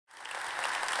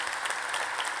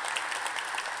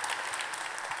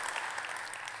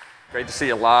Great to see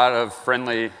a lot of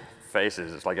friendly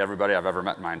faces. It's like everybody I've ever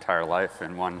met in my entire life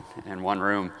in one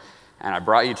room. And I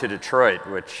brought you to Detroit,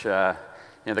 which, the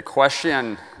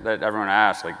question that everyone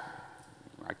asks, like,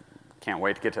 I can't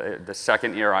wait to get to the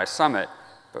second ERI summit,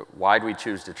 but why do we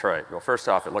choose Detroit? Well, first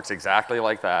off, it looks exactly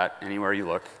like that anywhere you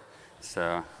look.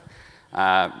 So,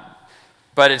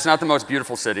 but it's not the most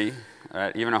beautiful city.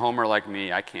 Even a homer like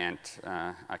me, I can't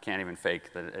even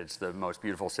fake that it's the most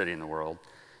beautiful city in the world.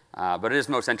 But it is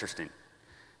most interesting,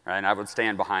 right? And I would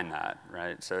stand behind that,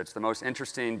 right? So it's the most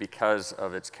interesting because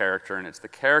of its character, and it's the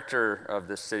character of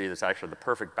this city that's actually the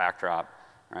perfect backdrop,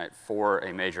 right, for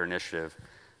a major initiative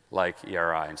like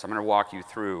ERI. And so I'm going to walk you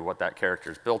through what that character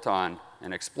is built on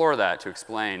and explore that to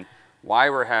explain why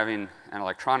we're having an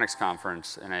electronics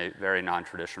conference in a very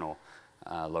non-traditional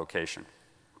location.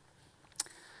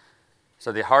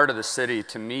 So the heart of the city,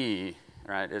 to me,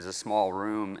 right, is a small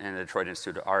room in the Detroit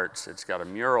Institute of Arts. It's got a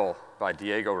mural by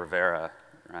Diego Rivera,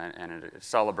 right, and it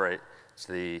celebrates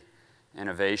the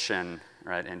innovation,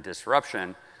 right, and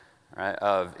disruption, right,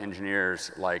 of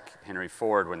engineers like Henry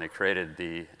Ford when they created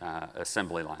the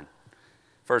assembly line.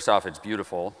 First off, it's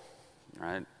beautiful,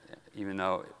 right, even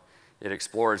though it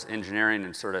explores engineering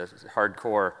and sort of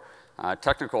hardcore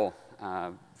technical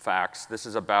facts. This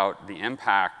is about the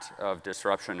impact of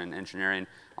disruption in engineering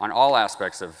on all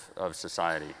aspects of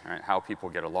society, right? How people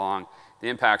get along, the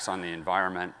impacts on the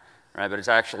environment, right? But it's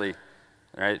actually,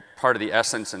 right, part of the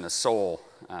essence and the soul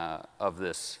of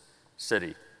this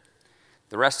city.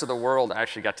 The rest of the world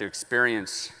actually got to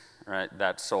experience, right,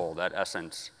 that soul, that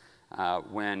essence,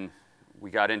 when we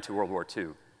got into World War II.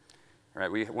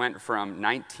 Right? We went from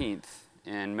 19th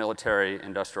in military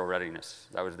industrial readiness.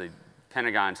 That was the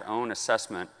Pentagon's own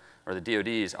assessment, or the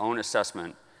DoD's own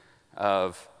assessment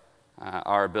of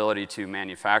our ability to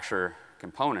manufacture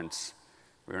components.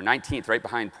 We were 19th, right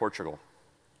behind Portugal.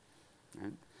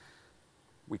 Right?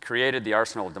 We created the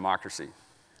arsenal of democracy.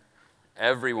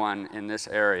 Everyone in this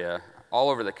area, all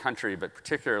over the country, but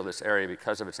particularly this area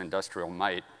because of its industrial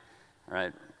might,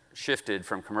 right, shifted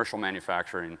from commercial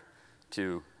manufacturing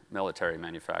to military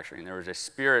manufacturing. There was a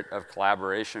spirit of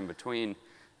collaboration between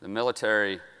the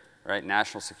military, right,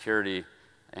 national security,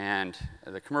 and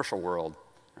the commercial world,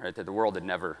 right, that the world had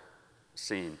never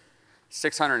seen.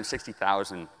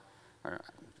 660,000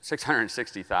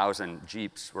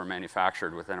 Jeeps were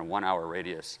manufactured within a 1-hour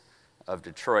radius of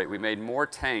Detroit. We made more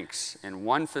tanks in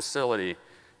one facility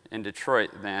in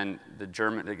Detroit than the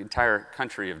entire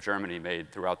country of Germany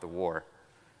made throughout the war.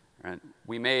 Right?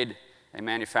 We made a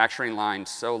manufacturing line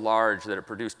so large that it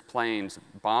produced planes,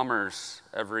 bombers,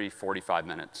 every 45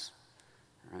 minutes.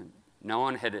 Right? No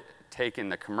one had taken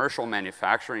the commercial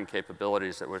manufacturing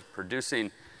capabilities that was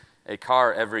producing a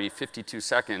car every 52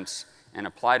 seconds and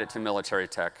applied it to military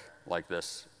tech like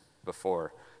this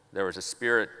before. There was a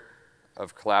spirit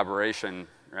of collaboration,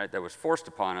 right, that was forced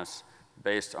upon us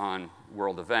based on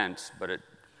world events, but it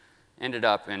ended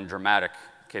up in dramatic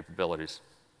capabilities.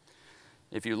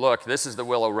 If you look, this is the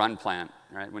Willow Run plant,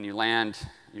 right? When you land,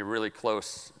 you're really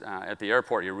close, at the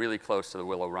airport, you're really close to the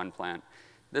Willow Run plant.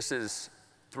 This is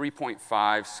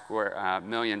 3.5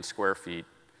 million square feet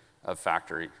of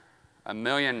factory. A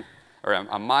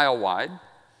mile wide,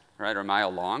 right, or a mile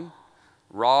long.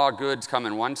 Raw goods come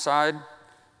in one side,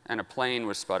 and a plane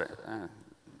was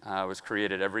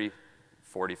created every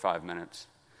 45 minutes.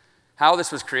 How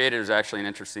this was created is actually an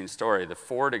interesting story. The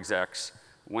Ford execs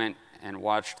went and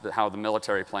watched how the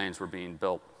military planes were being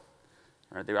built.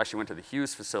 Right? They actually went to the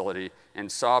Hughes facility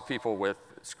and saw people with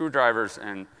screwdrivers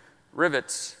and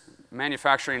rivets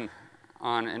manufacturing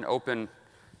on an open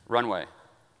runway.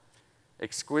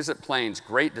 Exquisite planes,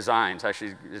 great designs,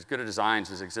 actually as good a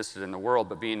designs as existed in the world,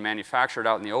 but being manufactured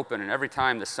out in the open, and every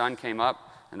time the sun came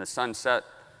up and the sun set,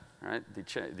 right,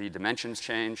 the dimensions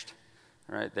changed,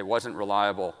 right? They wasn't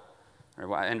reliable.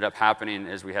 What ended up happening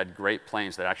is we had great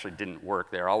planes that actually didn't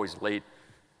work. They were always late.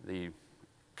 The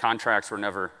contracts were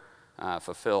never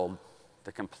fulfilled.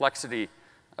 The complexity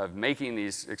of making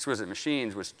these exquisite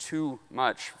machines was too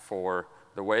much for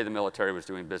the way the military was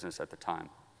doing business at the time.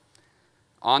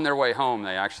 On their way home,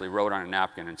 they actually wrote on a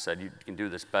napkin and said, you can do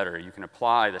this better. You can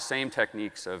apply the same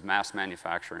techniques of mass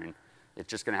manufacturing. It's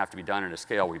just going to have to be done at a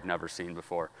scale we've never seen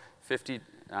before.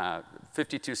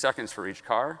 52 seconds for each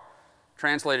car,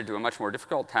 translated to a much more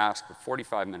difficult task of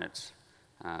 45 minutes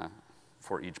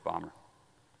for each bomber.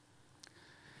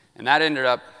 And that ended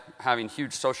up having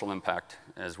huge social impact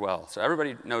as well. So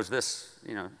everybody knows this,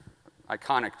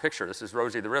 iconic picture. This is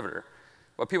Rosie the Riveter.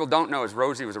 What people don't know is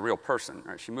Rosie was a real person.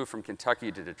 Right? She moved from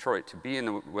Kentucky to Detroit to be in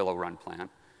the Willow Run plant,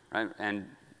 right? And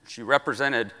she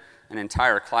represented an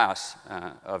entire class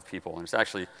of people. And it's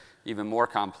actually even more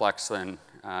complex than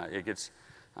it gets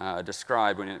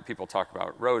described when people talk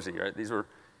about Rosie, right? These were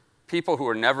people who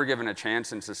were never given a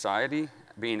chance in society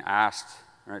being asked,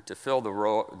 right, to fill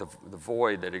the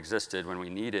void that existed when we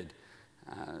needed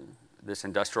this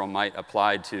industrial might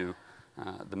applied to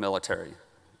the military.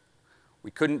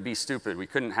 We couldn't be stupid. We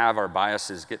couldn't have our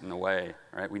biases get in the way,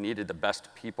 right? We needed the best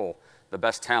people, the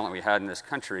best talent we had in this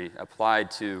country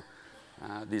applied to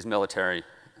these military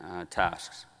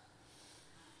tasks.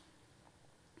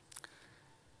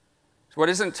 So what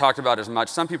isn't talked about as much,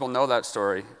 some people know that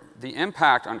story, the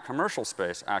impact on commercial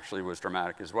space actually was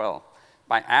dramatic as well.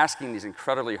 By asking these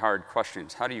incredibly hard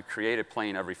questions, how do you create a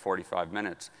plane every 45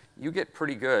 minutes? You get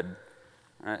pretty good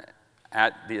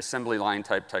at the assembly line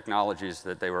type technologies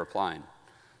that they were applying.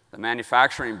 The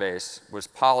manufacturing base was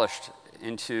polished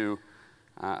into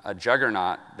a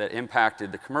juggernaut that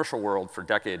impacted the commercial world for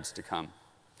decades to come.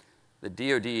 The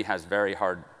DoD has very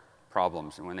hard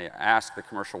problems, and when they ask the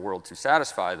commercial world to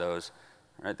satisfy those,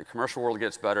 right, the commercial world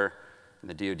gets better, and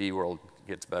the DoD world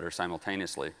gets better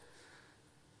simultaneously.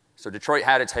 So Detroit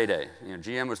had its heyday. You know,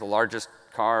 GM was the largest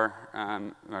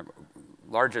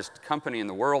largest company in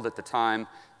the world at the time.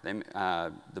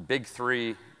 The big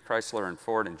three, Chrysler and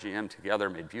Ford and GM together,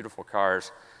 made beautiful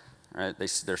cars. Right?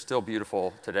 They're still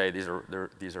beautiful today. These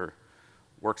are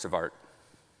works of art.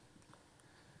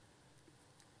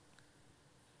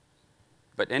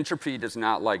 But entropy does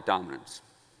not like dominance.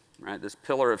 Right? This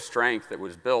pillar of strength that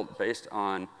was built based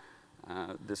on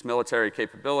this military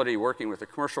capability working with the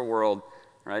commercial world,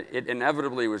 right? It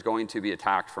inevitably was going to be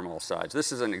attacked from all sides.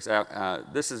 This is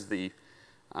the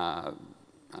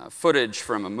footage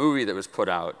from a movie that was put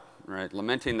out, right,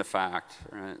 lamenting the fact,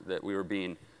 right, that we were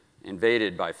being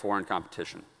invaded by foreign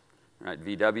competition. Right?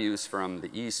 VWs from the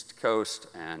East Coast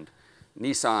and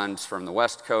Nissans from the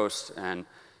West Coast, and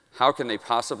how can they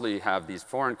possibly have these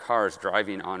foreign cars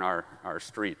driving on our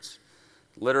streets?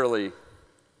 Literally,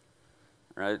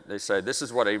 right, they say this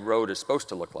is what a road is supposed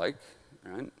to look like,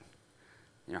 right?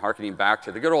 You know, harkening back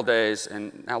to the good old days,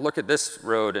 and now look at this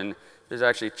road, and there's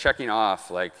actually checking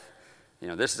off, like, you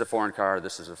know, this is a foreign car,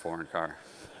 this is a foreign car,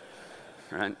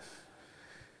 right?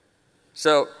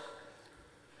 So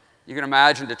you can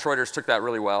imagine Detroiters took that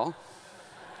really well,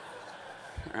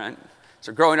 right?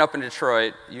 So growing up in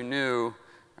Detroit, you knew,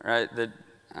 right, that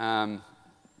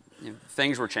you know,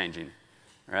 things were changing,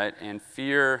 right? And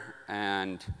fear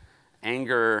and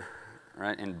anger,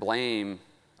 right, and blame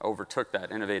overtook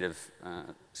that innovative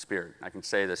spirit. I can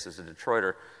say this as a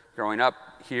Detroiter. Growing up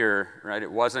here, right,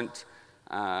 it wasn't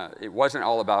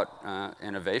all about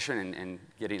innovation and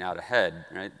getting out ahead,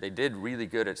 right? They did really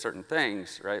good at certain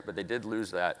things, right, but they did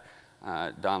lose that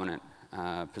dominant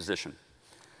position.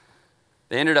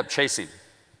 They ended up chasing,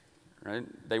 right?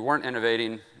 They weren't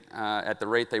innovating at the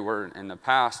rate they were in the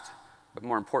past, but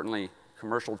more importantly,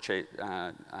 commercial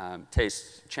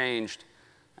tastes changed,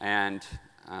 and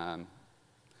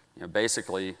you know,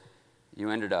 basically, you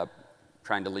ended up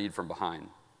trying to lead from behind,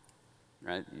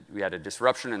 right? We had a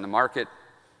disruption in the market,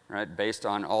 right, based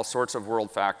on all sorts of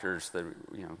world factors that,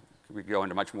 you know, we could go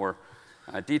into much more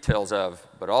details of,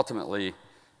 but ultimately,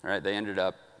 right, they ended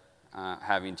up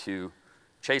having to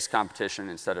chase competition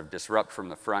instead of disrupt from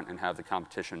the front and have the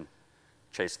competition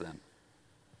chase them.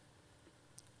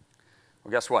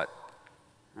 Well, guess what?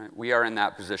 Right? We are in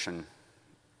that position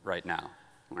right now.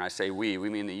 When I say we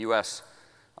mean the US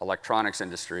electronics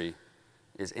industry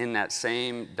is in that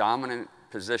same dominant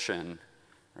position,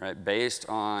 right, based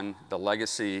on the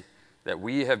legacy that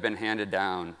we have been handed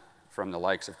down from the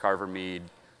likes of Carver Mead,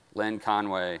 Lynn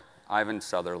Conway, Ivan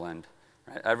Sutherland.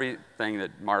 Right? Everything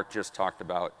that Mark just talked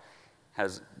about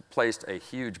has placed a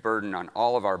huge burden on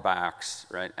all of our backs,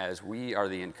 right, as we are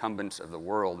the incumbents of the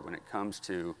world when it comes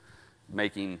to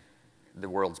making the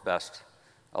world's best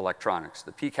electronics.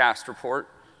 The PCAST report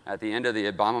at the end of the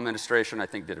Obama administration, I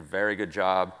think, did a very good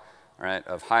job, right,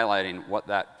 of highlighting what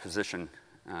that position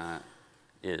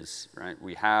is. Right?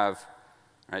 We have,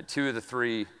 right, 2 of the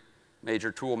 3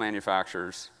 major tool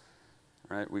manufacturers.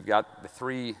 Right? We've got the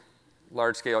 3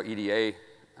 large-scale EDA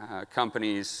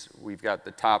companies. We've got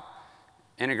the top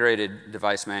integrated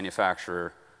device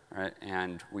manufacturer, right?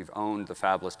 And we've owned the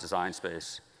fabless design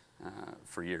space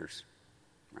for years.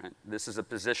 Right? This is a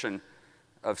position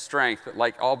of strength, but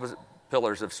like all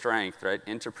pillars of strength, right,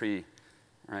 entropy,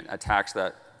 right, attacks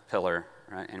that pillar,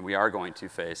 right, and we are going to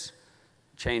face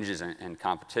changes in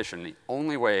competition. The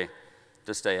only way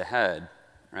to stay ahead,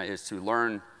 right, is to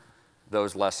learn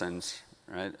those lessons,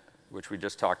 right, which we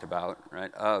just talked about,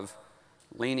 right, of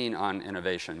leaning on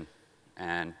innovation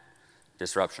and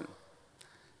disruption.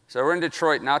 So we're in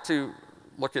Detroit not to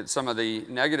look at some of the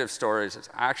negative stories. It's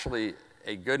actually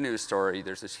a good news story.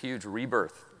 There's this huge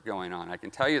rebirth going on. I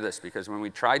can tell you this because when we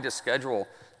tried to schedule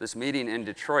this meeting in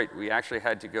Detroit, we actually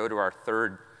had to go to our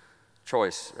third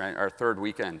choice, right, our third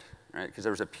weekend, right, because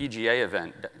there was a PGA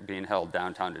event being held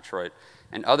downtown Detroit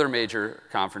and other major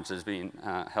conferences being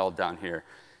held down here.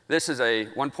 This is a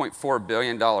 $1.4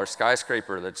 billion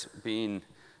skyscraper that's being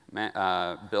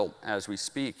built as we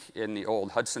speak in the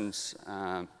old Hudson's,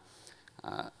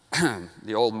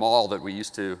 the old mall that we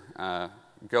used to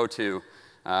go to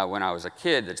when I was a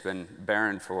kid that's been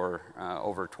barren for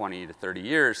over 20 to 30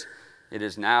 years. It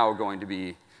is now going to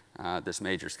be this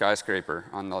major skyscraper.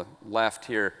 On the left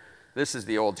here, this is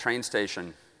the old train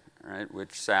station, right,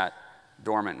 which sat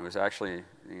dormant. It was actually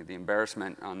the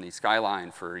embarrassment on the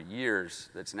skyline for years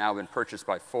that's now been purchased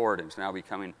by Ford and it's now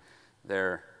becoming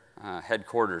their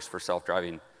headquarters for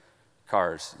self-driving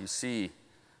cars. You see,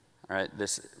 right,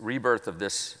 this rebirth of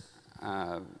this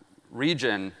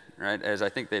region, right, as I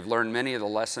think they've learned many of the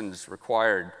lessons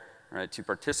required, right, to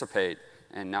participate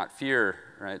and not fear,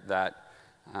 right, that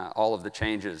all of the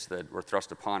changes that were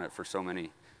thrust upon it for so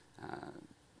many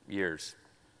years.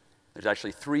 There's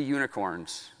actually 3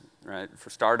 unicorns, right, for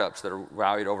startups that are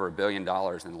valued over $1 billion in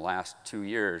the last 2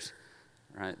 years,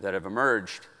 right, that have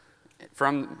emerged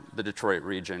from the Detroit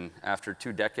region after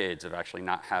 2 decades of actually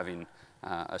not having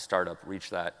a startup reach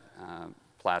that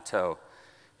plateau.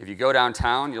 If you go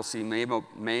downtown, you'll see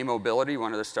May Mobility,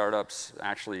 one of the startups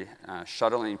actually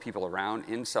shuttling people around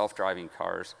in self-driving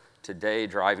cars today,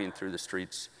 driving through the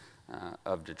streets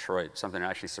of Detroit. Something that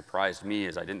actually surprised me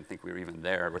is I didn't think we were even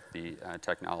there with the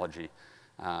technology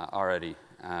already.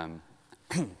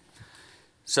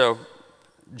 So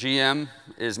GM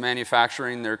is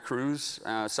manufacturing their Cruise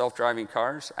self-driving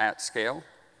cars at scale,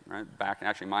 right? Back in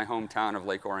actually my hometown of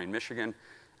Lake Orion, Michigan.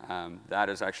 That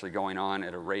is actually going on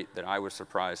at a rate that I was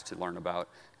surprised to learn about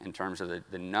in terms of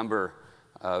the number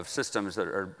of systems that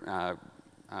are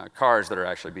cars that are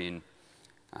actually being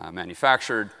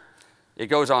manufactured. It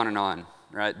goes on,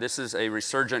 right? This is a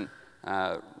resurgent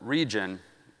region,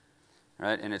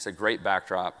 right? And it's a great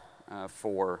backdrop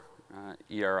for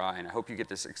ERI, and I hope you get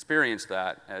to experience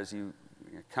that as you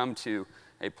come to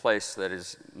a place that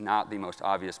is not the most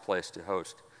obvious place to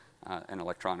host an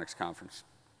electronics conference.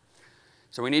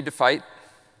 So we need to fight,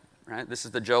 right? This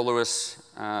is the Joe Louis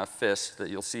fist that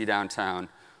you'll see downtown.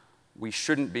 We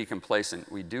shouldn't be complacent.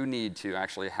 We do need to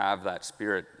actually have that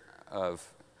spirit of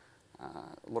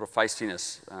a little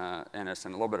feistiness in us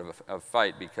and a little bit of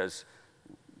fight, because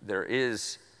there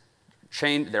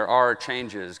are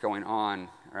changes going on,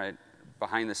 right,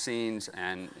 behind the scenes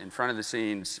and in front of the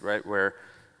scenes, right, where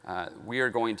we are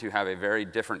going to have a very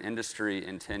different industry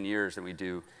in 10 years than we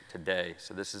do today.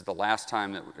 So this is the last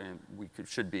time that we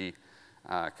should be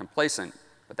complacent,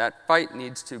 but that fight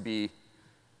needs to be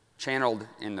channeled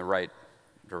in the right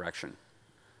direction,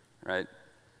 right?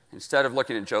 Instead of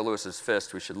looking at Joe Louis's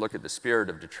fist, we should look at the spirit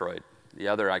of Detroit, the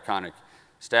other iconic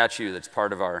statue that's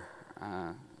part of our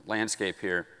landscape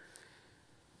here.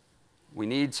 We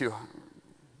need to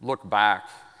look back,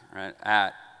 right,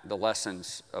 at the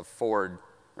lessons of Ford,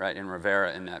 right, and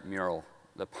Rivera in that mural,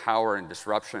 the power and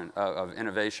disruption of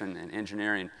innovation and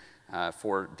engineering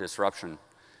for disruption.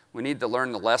 We need to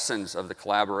learn the lessons of the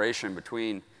collaboration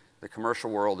between the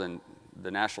commercial world and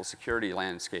the national security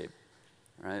landscape,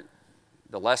 right?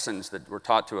 The lessons that were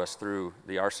taught to us through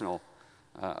the arsenal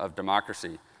of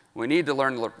democracy. We need to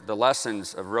learn the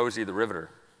lessons of Rosie the Riveter,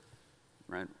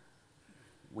 right?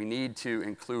 We need to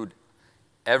include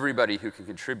everybody who can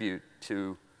contribute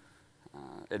to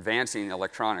advancing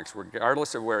electronics,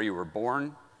 regardless of where you were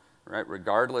born, right?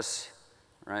 Regardless,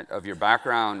 right, of your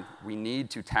background. We need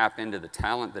to tap into the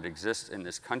talent that exists in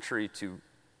this country to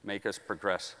make us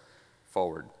progress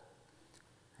forward,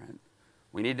 right?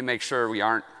 We need to make sure we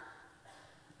aren't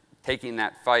taking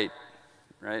that fight,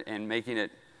 right, and making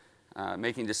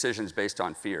decisions based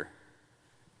on fear,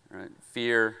 right?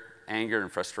 Fear, anger,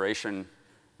 and frustration,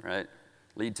 right,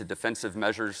 lead to defensive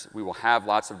measures. We will have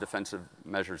lots of defensive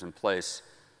measures in place,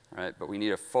 right? But we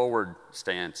need a forward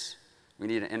stance. We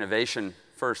need an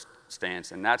innovation-first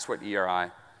stance, and that's what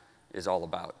ERI is all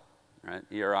about, right?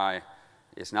 ERI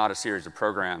is not a series of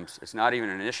programs. It's not even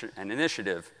an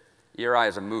initiative. ERI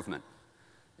is a movement.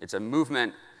 It's a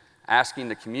movement asking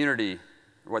the community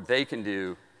what they can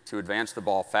do to advance the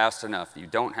ball fast enough that you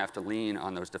don't have to lean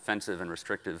on those defensive and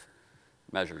restrictive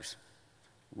measures.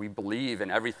 We believe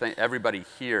in everybody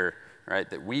here, right,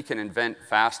 that we can invent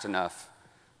fast enough,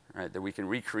 right, that we can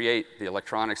recreate the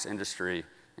electronics industry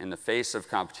in the face of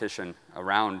competition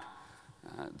around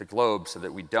the globe so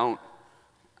that we don't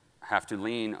have to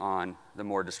lean on the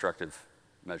more destructive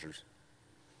measures.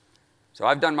 So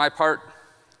I've done my part.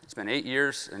 It's been 8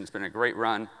 years, and it's been a great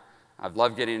run. I've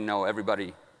loved getting to know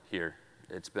everybody here.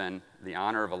 It's been the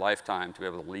honor of a lifetime to be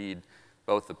able to lead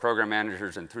both the program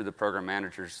managers and through the program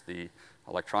managers, the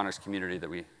electronics community that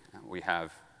we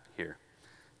have here.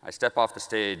 I step off the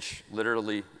stage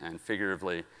literally and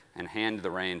figuratively and hand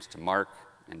the reins to Mark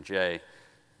and Jay.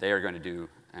 They are going to do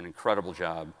an incredible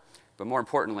job. But more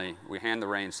importantly, we hand the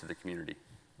reins to the community.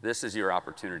 This is your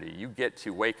opportunity. You get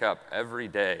to wake up every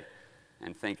day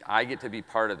and think, I get to be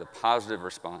part of the positive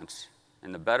response.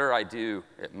 And the better I do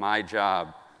at my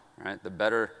job, right, the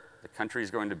better the country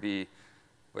is going to be,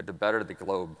 but the better the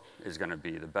globe is going to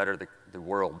be, the better the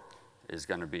world is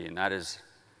going to be. And that is,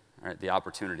 right, the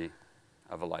opportunity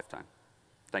of a lifetime.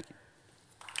 Thank you.